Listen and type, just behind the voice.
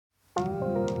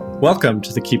Welcome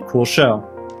to the Keep Cool Show,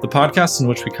 the podcast in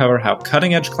which we cover how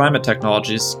cutting-edge climate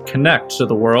technologies connect to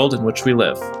the world in which we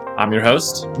live. I'm your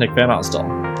host, Nick Van Osdal.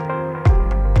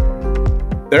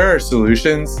 There are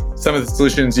solutions. Some of the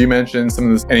solutions you mentioned,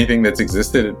 anything that's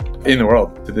existed in the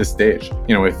world to this stage.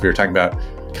 If you're talking about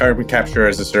carbon capture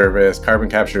as a service,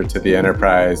 carbon capture to the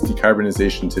enterprise,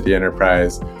 decarbonization to the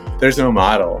enterprise, there's no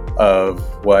model of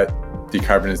what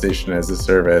decarbonization as a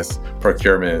service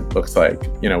procurement looks like,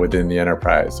 within the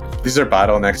enterprise. These are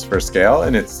bottlenecks for scale,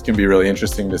 and it's going to be really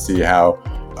interesting to see how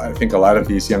I think a lot of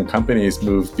these young companies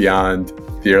move beyond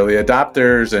the early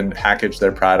adopters and package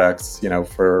their products,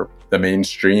 for the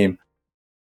mainstream.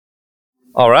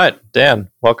 All right, Dan,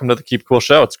 welcome to the Keep Cool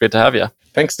Show. It's great to have you.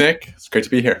 Thanks, Nick. It's great to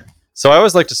be here. So I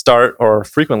always like to start, or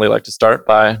frequently like to start,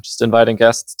 by just inviting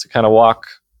guests to kind of walk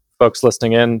folks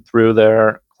listening in through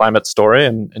their climate story,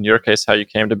 and in your case, how you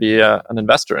came to be an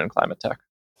investor in climate tech.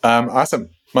 Awesome.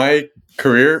 My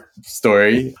career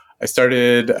story, I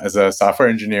started as a software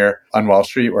engineer on Wall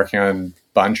Street, working on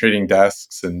bond trading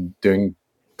desks and doing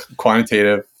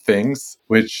quantitative things,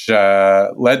 which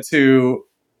led to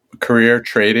career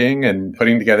trading and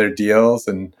putting together deals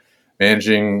and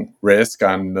managing risk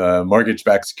on the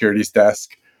mortgage-backed securities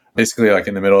desk, basically like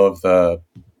in the middle of the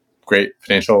great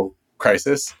financial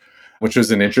crisis, which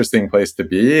was an interesting place to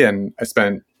be. And I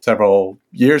spent several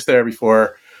years there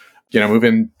before,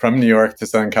 moving from New York to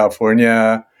Southern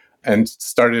California, and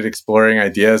started exploring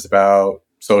ideas about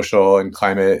social and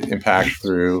climate impact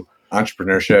through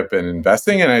entrepreneurship and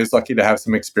investing. And I was lucky to have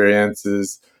some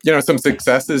experiences, some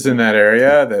successes in that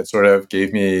area that sort of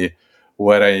gave me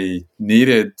what I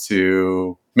needed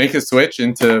to make a switch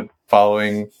into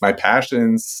following my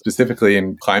passions, specifically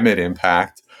in climate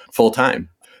impact, full time.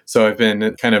 So I've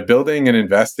been kind of building and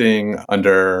investing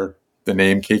under the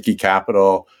name Keiki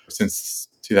Capital since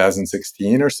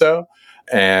 2016 or so.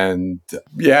 And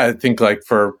I think like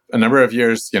for a number of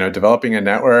years, developing a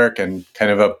network and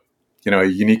kind of a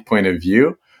unique point of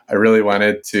view. I really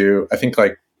wanted to, I think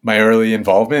like my early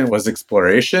involvement was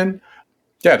exploration.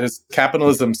 Does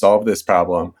capitalism solve this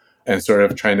problem? And sort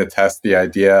of trying to test the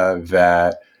idea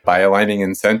that by aligning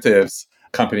incentives,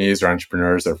 companies or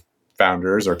entrepreneurs or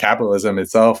founders or capitalism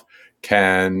itself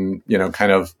can,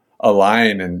 kind of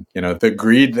align, and, the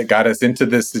greed that got us into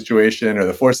this situation or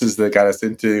the forces that got us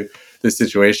into this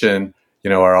situation,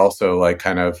 are also like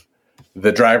kind of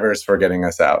the drivers for getting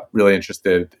us out. Really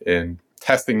interested in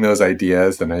testing those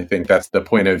ideas. And I think that's the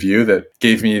point of view that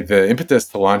gave me the impetus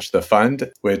to launch the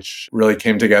fund, which really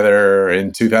came together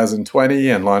in 2020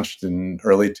 and launched in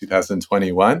early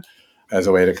 2021 as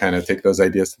a way to kind of take those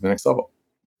ideas to the next level.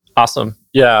 Awesome.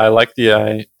 Yeah, I like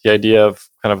the idea of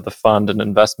kind of the fund and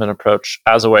investment approach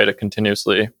as a way to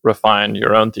continuously refine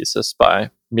your own thesis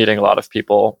by meeting a lot of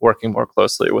people, working more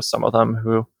closely with some of them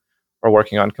who are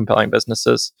working on compelling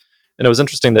businesses. And it was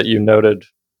interesting that you noted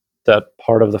that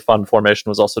part of the fund formation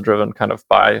was also driven kind of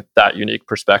by that unique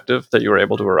perspective that you were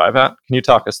able to arrive at. Can you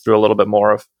talk us through a little bit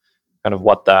more of kind of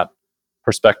what that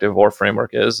perspective or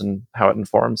framework is and how it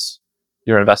informs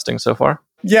your investing so far?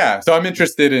 Yeah. So I'm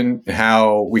interested in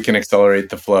how we can accelerate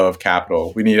the flow of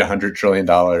capital. We need $100 trillion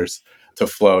to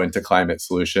flow into climate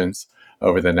solutions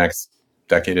over the next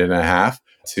decade and a half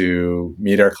to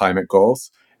meet our climate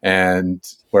goals. And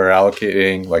we're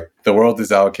allocating, the world is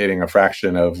allocating a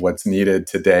fraction of what's needed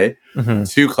today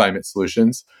to climate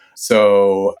solutions.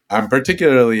 So I'm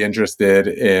particularly interested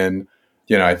in,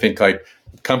 I think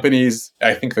companies,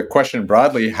 I think the question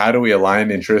broadly, how do we align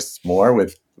interests more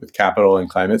with capital and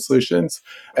climate solutions?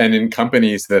 And in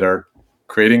companies that are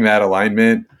creating that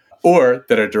alignment or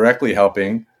that are directly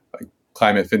helping, like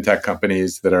climate fintech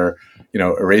companies that are,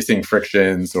 erasing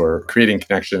frictions or creating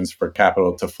connections for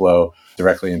capital to flow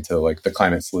directly into the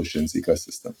climate solutions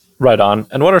ecosystem. Right on.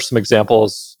 And what are some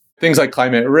examples? Things like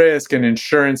climate risk and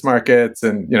insurance markets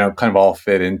and, kind of all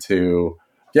fit into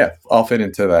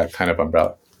that kind of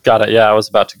umbrella. Got it. Yeah, I was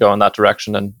about to go in that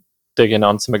direction and dig in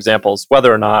on some examples,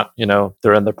 whether or not,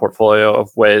 they're in their portfolio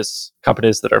of ways,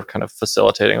 companies that are kind of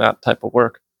facilitating that type of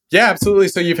work. Yeah, absolutely.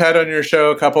 So you've had on your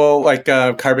show a couple like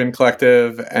Carbon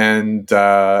Collective and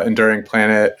Enduring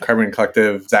Planet. Carbon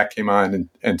Collective, Zach came on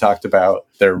and talked about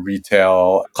their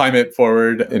retail climate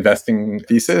forward investing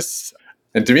thesis.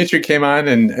 And Dimitri came on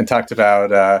and talked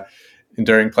about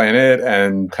Enduring Planet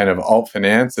and kind of alt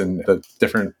finance and the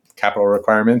different capital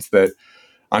requirements that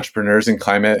entrepreneurs in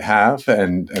climate have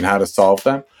and how to solve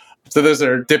them. So those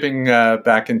are dipping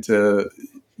back into,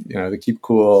 the Keep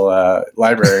Cool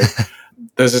library.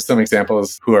 Those are some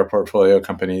examples who are portfolio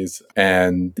companies.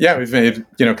 And we've made,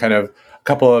 kind of a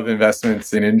couple of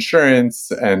investments in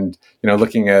insurance and,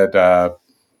 looking at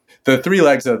the three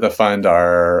legs of the fund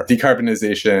are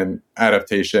decarbonization,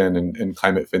 adaptation, and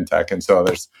climate fintech. And so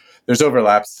there's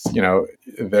overlaps,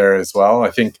 there as well.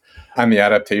 I think on the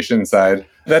adaptation side,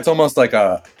 that's almost like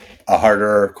a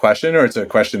harder question, or it's a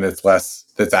question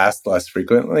that's asked less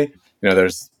frequently.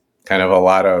 There's kind of a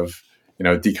lot of,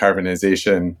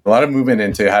 decarbonization, a lot of movement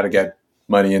into how to get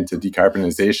money into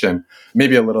decarbonization,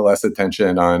 maybe a little less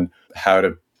attention on how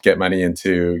to get money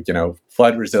into,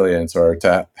 flood resilience, or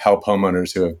to help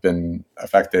homeowners who have been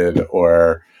affected,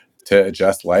 or to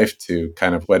adjust life to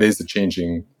kind of what is a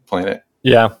changing planet.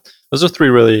 Yeah, those are three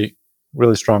really,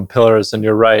 really strong pillars. And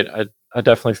you're right. I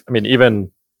definitely,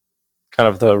 even kind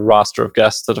of the roster of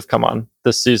guests that have come on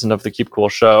this season of the Keep Cool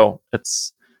show,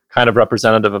 it's kind of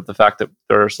representative of the fact that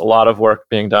there's a lot of work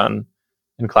being done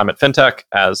in climate fintech,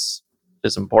 as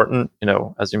is important.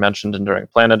 As you mentioned, Enduring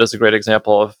Planet is a great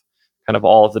example of kind of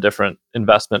all of the different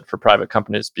investment for private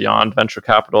companies beyond venture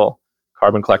capital.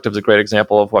 Carbon Collective is a great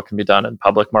example of what can be done in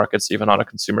public markets, even on a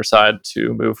consumer side,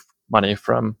 to move money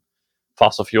from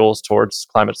fossil fuels towards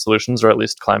climate solutions, or at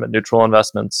least climate neutral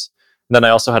investments. And then I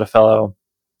also had a fellow,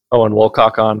 Owen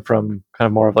Wolcock, on from kind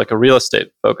of more of like a real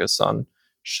estate focus on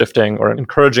shifting or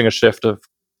encouraging a shift of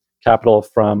capital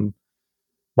from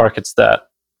markets that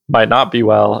might not be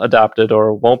well adapted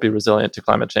or won't be resilient to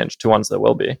climate change to ones that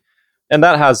will be. And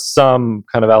that has some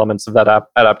kind of elements of that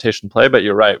adaptation play, but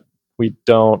you're right. We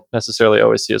don't necessarily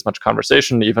always see as much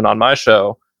conversation, even on my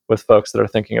show, with folks that are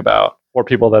thinking about, or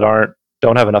people that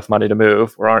don't have enough money to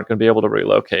move or aren't going to be able to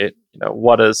relocate.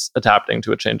 What does adapting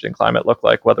to a changing climate look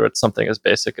like? Whether it's something as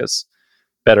basic as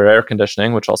better air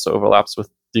conditioning, which also overlaps with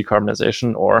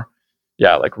decarbonization, or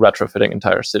like retrofitting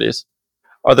entire cities.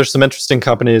 Are there some interesting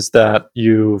companies that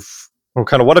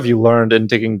what have you learned in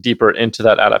digging deeper into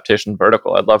that adaptation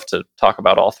vertical? I'd love to talk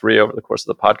about all three over the course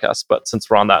of the podcast, but since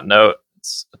we're on that note,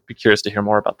 I'd be curious to hear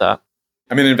more about that.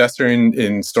 I'm an investor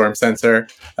in Storm Sensor,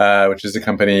 which is a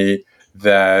company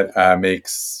that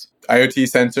makes IoT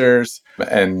sensors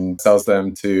and sells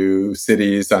them to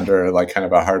cities under like kind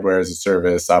of a hardware as a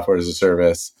service, software as a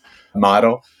service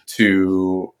model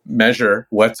to measure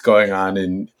what's going on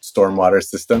in stormwater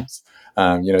systems.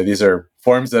 These are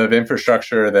forms of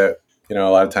infrastructure that, a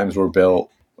lot of times were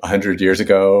built 100 years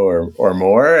ago or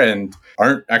more and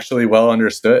aren't actually well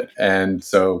understood. And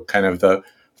so kind of the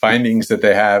findings that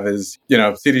they have is,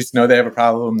 cities know they have a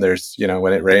problem. There's,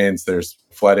 when it rains, there's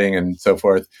flooding and so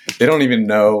forth. They don't even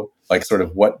know like sort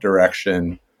of what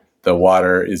direction the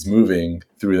water is moving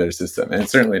through their system. And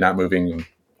it's certainly not moving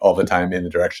all the time in the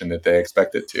direction that they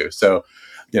expect it to. So,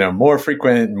 more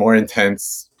frequent, more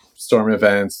intense storm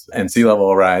events and sea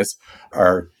level rise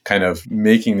are kind of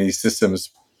making these systems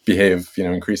behave,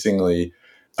 increasingly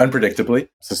unpredictably.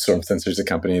 So Storm Sensor is a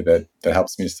company that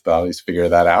helps municipalities figure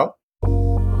that out.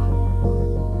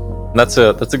 That's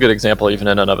a good example even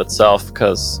in and of itself,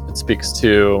 because it speaks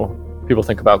to, people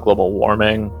think about global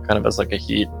warming kind of as like a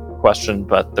heat question,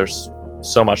 but there's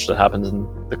so much that happens in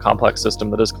the complex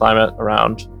system that is climate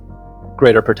around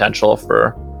greater potential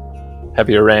for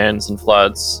heavier rains and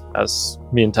floods as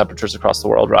mean temperatures across the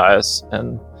world rise.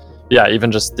 And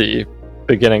even just the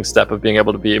beginning step of being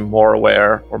able to be more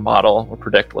aware or model or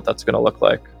predict what that's going to look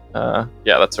like.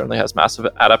 That certainly has massive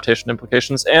adaptation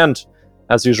implications, and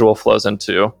as usual flows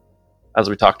into, as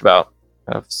we talked about,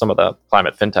 kind of some of the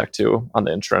climate fintech too on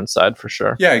the insurance side for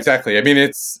sure. Yeah, exactly.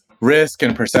 It's risk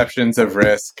and perceptions of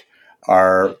risk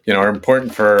are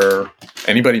important for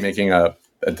anybody making a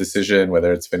decision,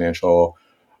 whether it's financial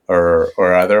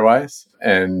or otherwise.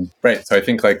 And right, so I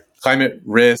think like climate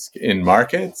risk in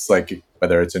markets, like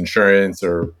whether it's insurance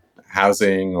or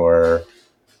housing, or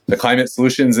the climate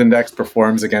solutions index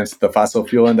performs against the fossil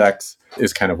fuel index,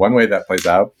 is kind of one way that plays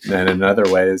out. And another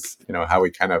way is, how we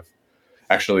kind of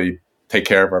actually take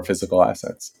care of our physical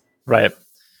assets. Right.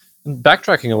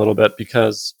 Backtracking a little bit,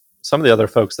 because some of the other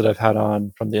folks that I've had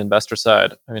on from the investor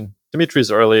side,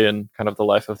 Dimitri's early in kind of the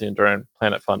life of the Enduring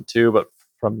Planet Fund too, but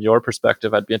from your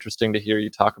perspective, I'd be interesting to hear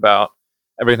you talk about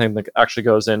everything that actually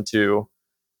goes into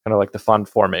kind of like the fund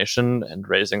formation and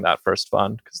raising that first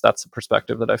fund, because that's a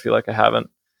perspective that I feel like I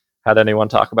haven't had anyone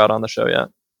talk about on the show yet.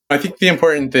 I think the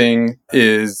important thing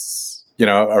is,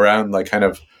 around like kind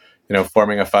of,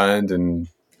 forming a fund and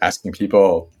asking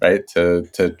people, right,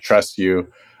 to trust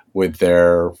you with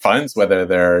their funds, whether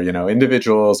they're,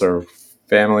 individuals or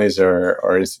families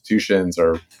or institutions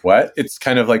or what. It's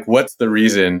kind of like, what's the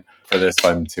reason for this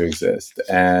fund to exist?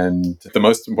 And the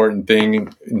most important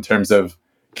thing in terms of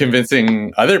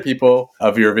convincing other people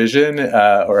of your vision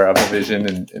or of a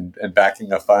vision and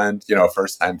backing a fund, a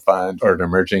first-time fund or an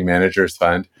emerging managers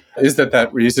fund, is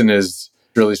that reason is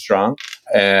really strong.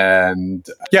 And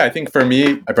yeah, I think for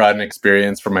me, I brought an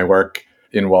experience from my work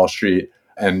in Wall Street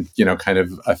and, kind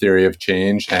of a theory of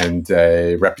change and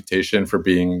a reputation for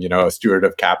being, a steward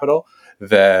of capital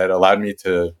that allowed me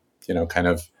to, kind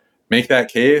of make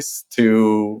that case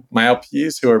to my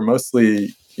LPs, who are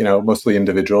mostly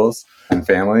individuals and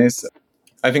families.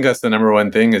 I think that's the number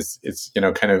one thing is it's,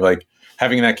 kind of like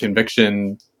having that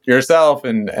conviction yourself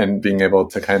and being able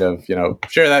to kind of,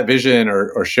 share that vision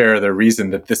or share the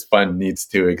reason that this fund needs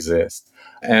to exist.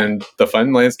 And the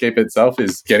fund landscape itself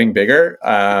is getting bigger.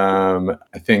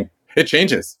 I think it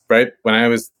changes, right? When I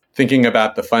was thinking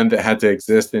about the fund that had to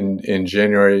exist in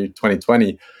January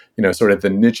 2020, sort of the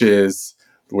niches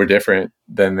were different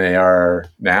than they are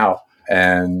now.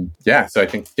 And yeah, so I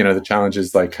think, the challenge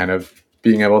is like kind of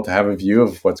being able to have a view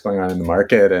of what's going on in the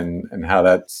market and how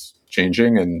that's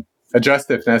changing and adjust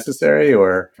if necessary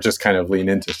or just kind of lean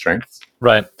into strengths.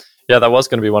 Right. Yeah, that was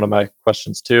going to be one of my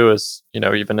questions too is,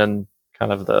 even in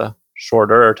kind of the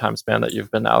shorter time span that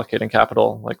you've been allocating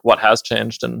capital, like what has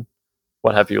changed and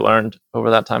what have you learned over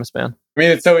that time span? I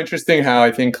mean, it's so interesting how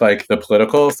I think like the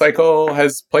political cycle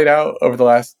has played out over the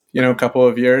last, couple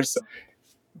of years.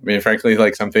 I mean, frankly,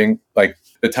 like something like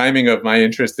the timing of my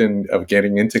interest of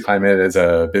getting into climate as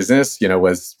a business,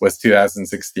 was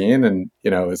 2016, and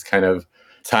it was kind of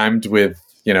timed with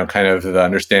kind of the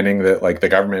understanding that like the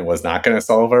government was not going to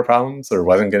solve our problems or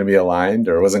wasn't going to be aligned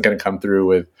or wasn't going to come through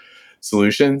with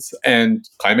solutions. And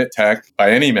climate tech,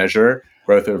 by any measure,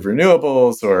 growth of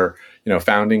renewables or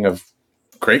founding of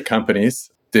great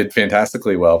companies, did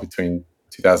fantastically well between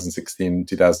 2016 and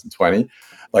 2020.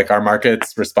 Like our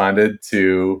markets responded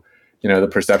to the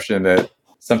perception that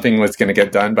something was going to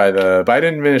get done by the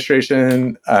Biden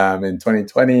administration in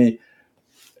 2020,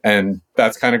 and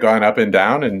that's kind of gone up and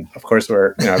down. And of course,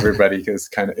 we're everybody is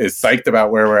psyched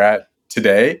about where we're at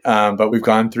today, but we've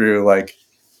gone through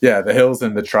the hills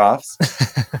and the troughs.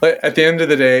 But at the end of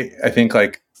the day, I think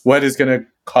like what is going to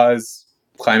cause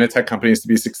climate tech companies to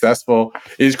be successful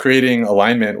is creating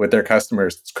alignment with their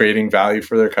customers. It's creating value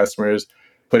for their customers,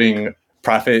 putting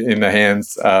profit in the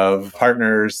hands of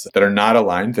partners that are not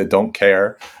aligned, that don't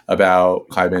care about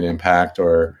climate impact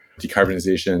or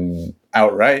decarbonization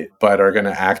outright, but are going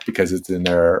to act because it's in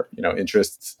their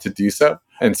interests to do so.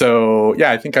 And so,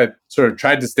 yeah, I think I sort of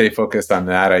tried to stay focused on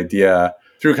that idea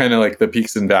through kind of like the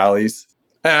peaks and valleys.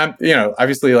 And,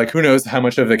 obviously, like who knows how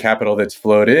much of the capital that's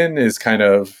flowed in is kind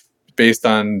of based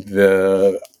on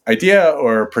the idea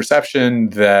or perception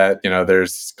that,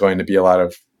 there's going to be a lot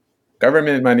of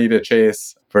government money to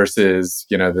chase versus,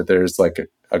 that there's like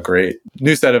a great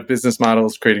new set of business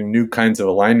models creating new kinds of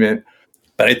alignment.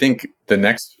 But I think the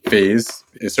next phase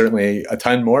is certainly a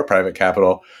ton more private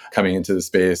capital coming into the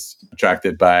space,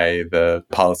 attracted by the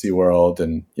policy world.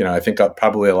 And, I think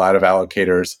probably a lot of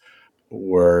allocators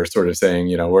were sort of saying,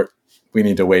 we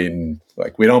need to wait and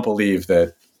like, we don't believe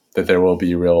that there will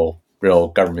be real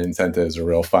government incentives or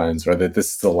real funds, or that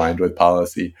this is aligned with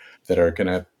policy that are going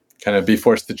to kind of be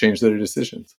forced to change their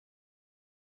decisions.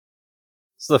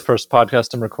 This is the first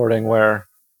podcast I'm recording where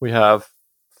we have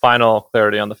final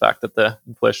clarity on the fact that the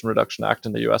Inflation Reduction Act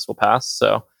in the US will pass.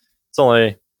 So it's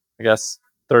only, I guess,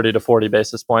 30 to 40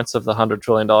 basis points of the $100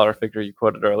 trillion figure you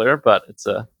quoted earlier, but it's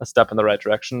a step in the right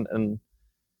direction. And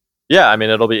yeah, I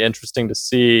mean, it'll be interesting to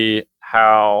see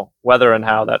whether and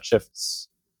how that shifts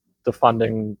the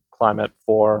funding climate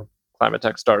for climate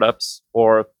tech startups,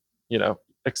 or,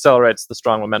 accelerates the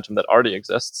strong momentum that already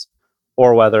exists,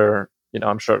 or whether,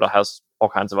 I'm sure it has all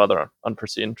kinds of other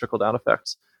unforeseen trickle-down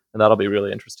effects. And that'll be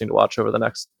really interesting to watch over the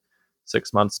next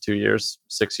 6 months, 2 years,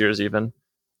 6 years even.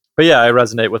 But yeah, I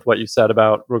resonate with what you said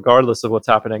about regardless of what's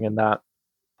happening in that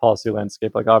policy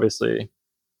landscape, like obviously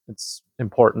it's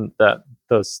important that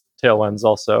those tailwinds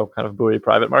also kind of buoy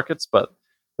private markets, but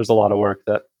there's a lot of work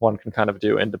that one can kind of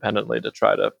do independently to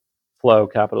try to flow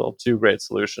capital to great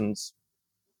solutions,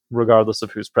 regardless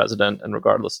of who's president and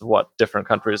regardless of what different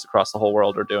countries across the whole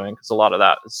world are doing, because a lot of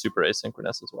that is super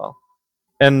asynchronous as well.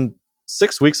 And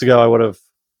 6 weeks ago, I would have,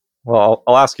 well,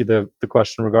 I'll ask you the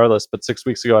question regardless, but 6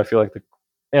 weeks ago, I feel like the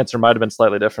answer might have been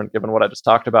slightly different given what I just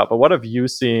talked about. But what have you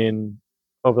seen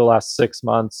over the last 6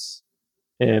 months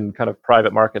in kind of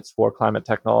private markets for climate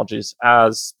technologies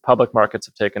as public markets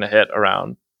have taken a hit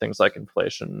around things like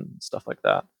inflation and stuff like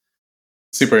that?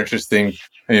 Super interesting.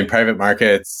 I mean, private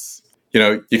markets,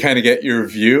 you kind of get your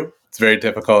view. It's very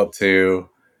difficult to,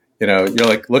 you're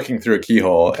like looking through a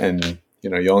keyhole and,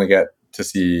 you only get to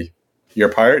see your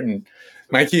part. And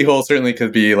my keyhole certainly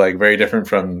could be like very different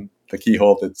from the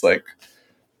keyhole that's like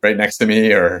right next to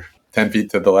me or 10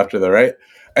 feet to the left or the right.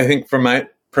 I think from my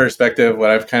perspective, what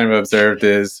I've kind of observed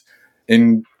is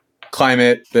in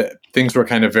climate, things were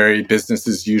kind of very business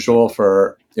as usual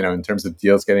for, in terms of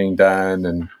deals getting done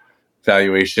and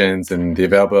valuations and the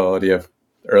availability of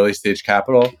early stage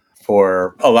capital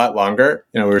for a lot longer.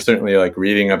 We were certainly like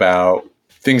reading about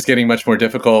things getting much more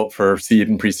difficult for seed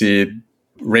and pre-seed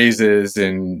raises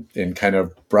in kind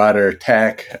of broader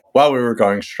tech while we were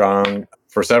going strong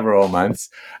for several months.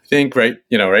 I think right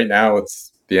now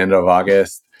it's the end of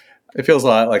August. It feels a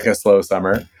lot like a slow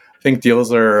summer. I think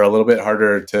deals are a little bit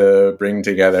harder to bring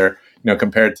together,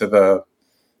 compared to the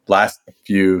last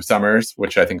few summers,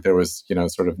 which I think there was,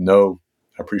 sort of no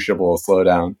appreciable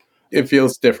slowdown. It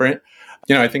feels different.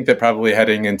 I think that probably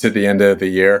heading into the end of the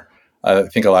year, I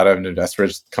think a lot of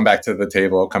investors come back to the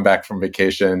table, come back from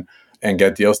vacation and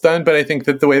get deals done. But I think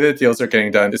that the way that deals are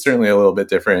getting done is certainly a little bit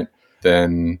different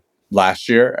than last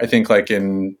year. I think like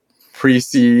in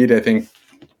pre-seed, I think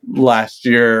last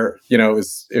year, it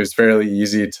was fairly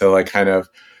easy to like kind of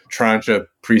tranche a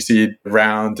pre-seed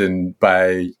round, and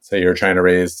by say you're trying to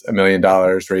raise $1 million,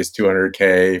 raise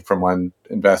 200K from one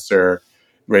investor,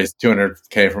 raise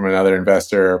 200K from another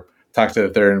investor, talk to the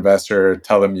third investor,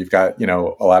 tell them you've got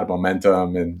a lot of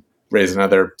momentum, and raise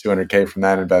another 200K from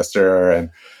that investor. And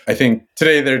I think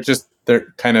today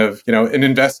they're kind of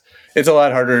it's a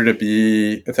lot harder to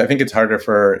be. I think it's harder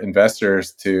for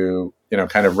investors to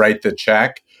kind of write the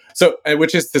check. So,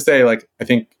 which is to say, like, I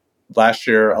think last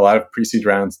year, a lot of pre-seed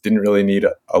rounds didn't really need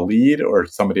a lead or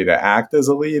somebody to act as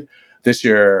a lead. This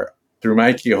year, through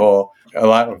my keyhole, a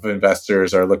lot of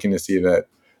investors are looking to see that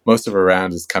most of a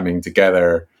round is coming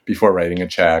together before writing a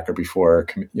check or before,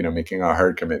 making a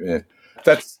hard commitment.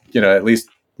 That's, at least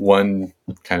one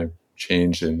kind of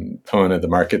change in tone of the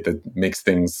market that makes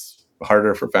things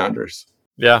harder for founders.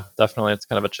 Yeah, definitely. It's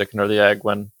kind of a chicken or the egg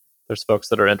when there's folks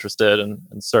that are interested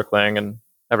and circling, and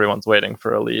everyone's waiting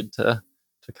for a lead to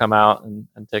come out and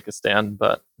take a stand.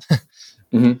 But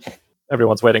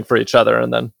everyone's waiting for each other,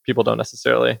 and then people don't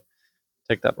necessarily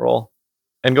take that role.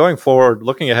 And going forward,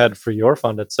 looking ahead for your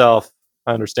fund itself,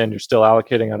 I understand you're still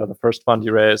allocating out of the first fund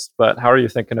you raised, but how are you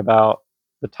thinking about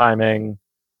the timing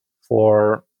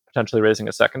for potentially raising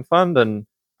a second fund? And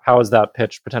how is that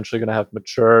pitch potentially going to have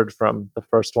matured from the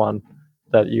first one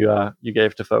that you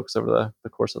gave to folks over the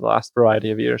course of the last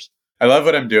variety of years? I love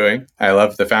what I'm doing. I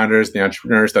love the founders, the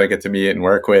entrepreneurs that I get to meet and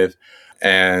work with.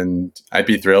 And I'd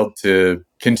be thrilled to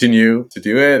continue to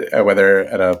do it, whether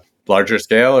at a larger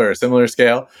scale or a similar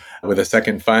scale with a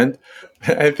second fund.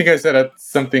 I think I set up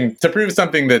something to prove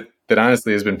something that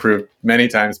honestly has been proved many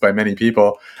times by many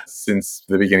people since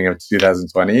the beginning of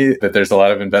 2020, that there's a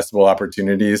lot of investable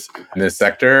opportunities in this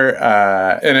sector.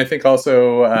 And I think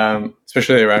also,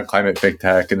 especially around climate big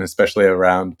tech, and especially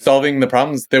around solving the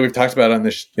problems that we've talked about on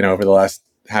this, over the last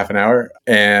half an hour.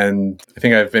 And I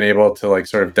think I've been able to like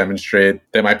sort of demonstrate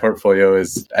that my portfolio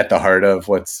is at the heart of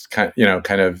what's kind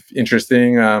of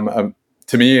interesting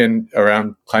to me and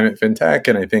around climate fintech.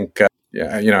 And I think,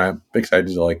 I'm excited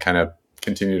to like kind of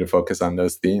continue to focus on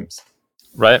those themes.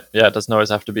 Right. Yeah. It doesn't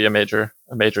always have to be a major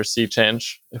sea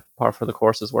change if par for the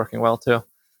course is working well too.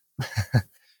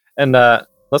 And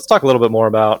let's talk a little bit more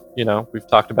about, we've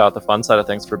talked about the fund side of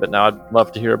things for a bit now. I'd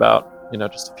love to hear about,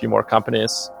 just a few more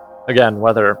companies, again,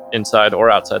 whether inside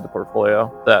or outside the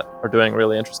portfolio, that are doing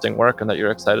really interesting work and that you're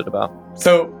excited about.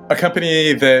 So a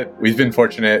company that we've been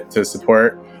fortunate to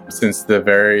support since the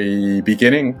very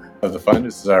beginning of the fund,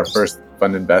 this is our first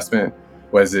fund investment,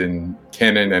 was in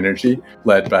Cannon Energy,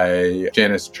 led by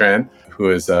Janice Tran, who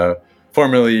is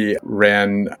formerly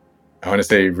ran, I want to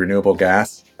say, renewable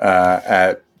gas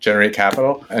at Generate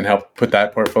Capital, and helped put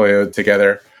that portfolio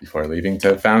together before leaving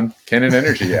to found Cannon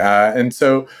Energy. And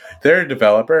so they're a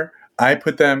developer. They're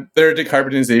a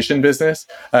decarbonization business.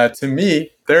 To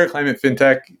me, they're a climate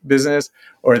fintech business,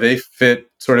 or they fit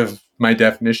sort of my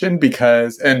definition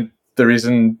and the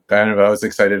reason kind of I was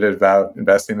excited about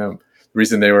investing them, the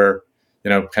reason they were,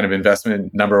 kind of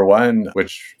investment number one,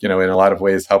 which, in a lot of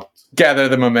ways helped gather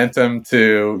the momentum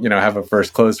to, have a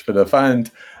first close for the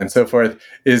fund and so forth,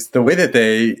 is the way that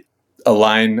they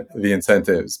align the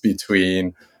incentives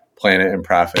between planet and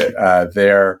profit.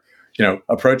 They're,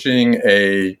 approaching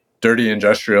a dirty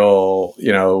industrial,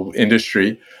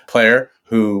 industry player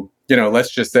who,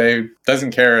 let's just say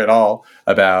doesn't care at all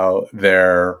about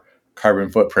their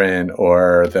carbon footprint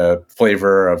or the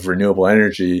flavor of renewable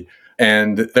energy.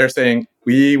 And they're saying,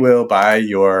 we will buy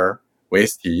your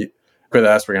waste heat. For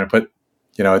us, we're going to put,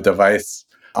 a device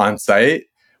on site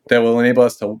that will enable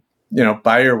us to,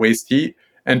 buy your waste heat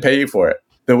and pay you for it.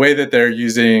 The way that they're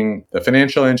using the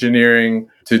financial engineering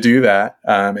to do that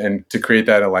and to create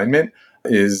that alignment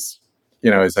is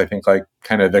I think like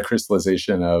kind of the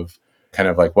crystallization of kind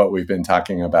of like what we've been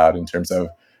talking about in terms of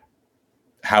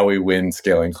how we win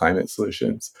scaling climate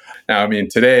solutions. Now, I mean,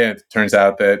 today it turns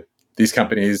out that these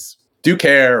companies do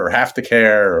care or have to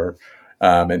care, or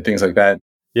and things like that.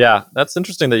 Yeah, that's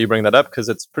interesting that you bring that up, because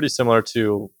it's pretty similar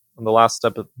to in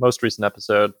the most recent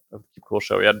episode of the Keep Cool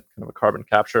show. We had kind of a carbon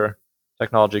capture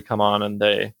technology come on, and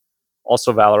they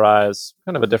also valorize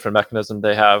kind of a different mechanism.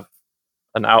 They have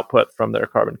an output from their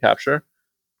carbon capture,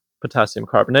 potassium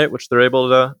carbonate, which they're able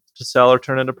to sell or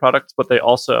turn into products, but they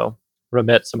also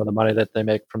remit some of the money that they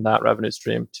make from that revenue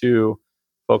stream to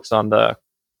folks on the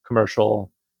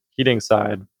commercial heating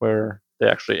side, where they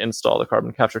actually install the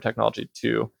carbon capture technology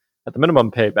to, at the minimum,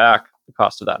 pay back the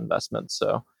cost of that investment.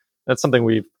 So that's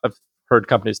something I've heard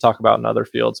companies talk about in other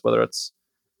fields, whether it's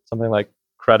something like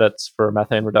credits for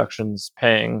methane reductions,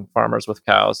 paying farmers with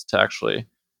cows to actually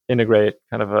integrate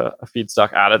kind of a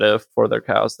feedstock additive for their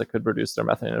cows that could reduce their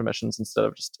methane emissions instead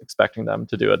of just expecting them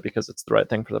to do it because it's the right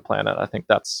thing for the planet. I think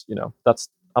that's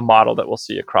a model that we'll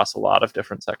see across a lot of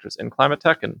different sectors in climate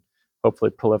tech, and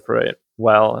hopefully proliferate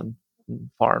well and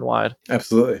far and wide.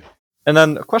 Absolutely. And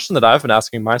then a question that I've been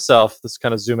asking myself, this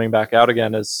kind of zooming back out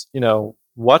again, is,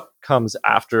 what comes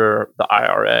after the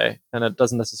IRA? And it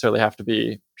doesn't necessarily have to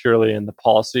be purely in the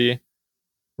policy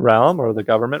realm or the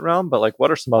government realm, but like,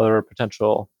 what are some other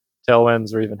potential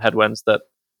tailwinds or even headwinds that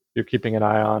you're keeping an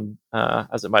eye on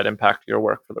as it might impact your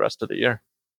work for the rest of the year?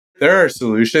 There are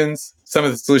solutions. Some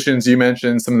of the solutions you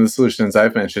mentioned, some of the solutions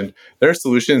I've mentioned, there are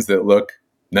solutions that look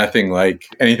nothing like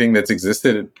anything that's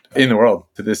existed in the world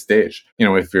to this stage.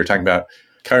 If you're talking about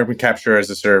carbon capture as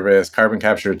a service, carbon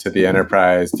capture to the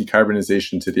enterprise,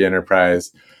 decarbonization to the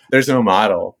enterprise, there's no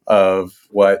model of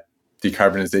what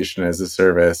decarbonization as a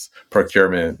service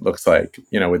procurement looks like,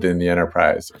 within the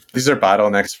enterprise. These are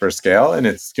bottlenecks for scale, and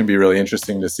it's going to be really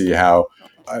interesting to see how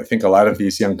I think a lot of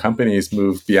these young companies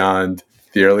move beyond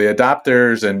the early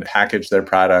adopters and package their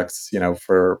products,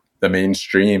 for the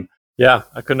mainstream. Yeah,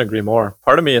 I couldn't agree more.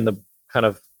 Part of me in the kind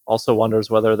of also wonders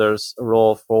whether there's a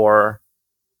role for,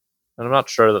 and I'm not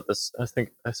sure that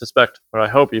I suspect, or I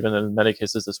hope even in many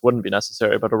cases this wouldn't be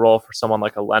necessary, but a role for someone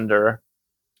like a lender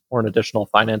or an additional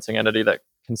financing entity that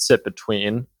can sit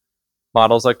between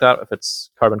models like that, if it's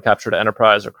carbon capture to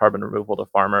enterprise or carbon removal to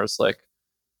farmers, like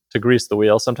to grease the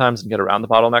wheel sometimes and get around the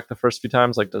bottleneck the first few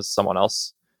times. Like, does someone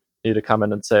else need to come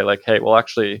in and say, like, hey, we'll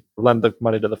actually lend the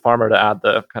money to the farmer to add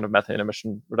the kind of methane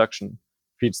emission reduction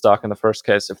feedstock in the first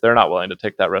case if they're not willing to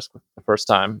take that risk the first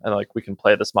time, and like we can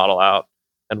play this model out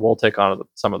and we'll take on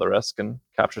some of the risk and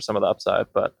capture some of the upside,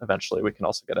 but eventually we can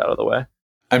also get out of the way.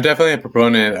 I'm definitely a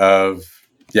proponent of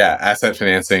asset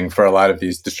financing for a lot of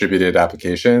these distributed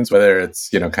applications, whether it's,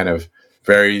 kind of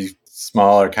very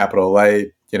small or capital light,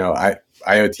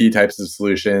 IoT types of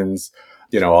solutions,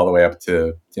 all the way up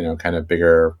to, kind of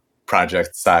bigger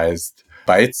project sized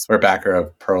bites. We're a backer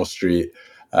of Pearl Street,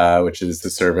 which is the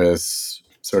service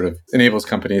sort of enables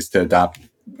companies to adopt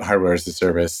hardware as a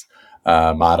service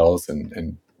models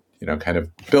and kind of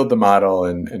build the model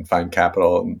and find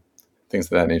capital and things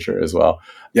of that nature as well.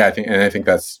 Yeah, I think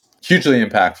that's hugely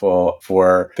impactful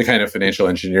for the kind of financial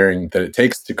engineering that it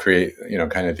takes to create,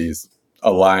 kind of these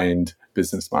aligned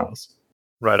business models.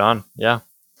 Right on. Yeah.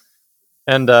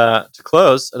 And to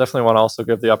close, I definitely want to also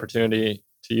give the opportunity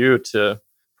to you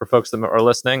for folks that are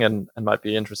listening and might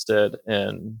be interested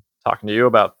in talking to you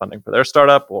about funding for their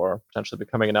startup or potentially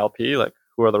becoming an LP, like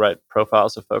who are the right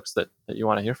profiles of folks that you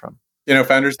want to hear from?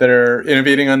 Founders that are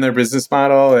innovating on their business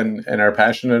model and are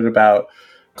passionate about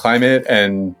climate,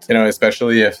 and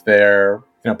especially if they're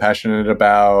passionate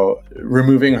about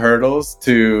removing hurdles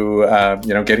to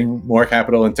getting more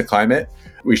capital into climate,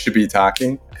 we should be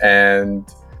talking. And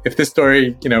if this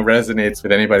story resonates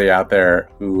with anybody out there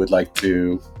who would like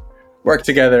to work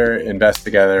together, invest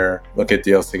together, look at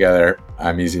deals together,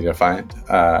 I'm easy to find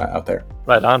out there.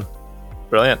 Right on.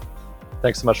 Brilliant.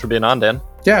 Thanks so much for being on, Dan.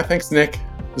 Yeah, thanks, Nick.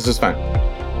 This was fun.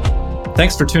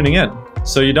 Thanks for tuning in.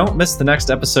 So you don't miss the next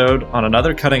episode on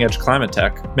another cutting-edge climate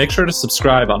tech, make sure to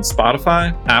subscribe on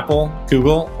Spotify, Apple,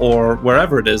 Google, or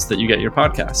wherever it is that you get your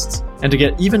podcasts. And to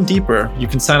get even deeper, you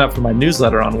can sign up for my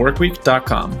newsletter on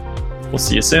workweek.com. We'll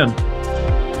see you soon.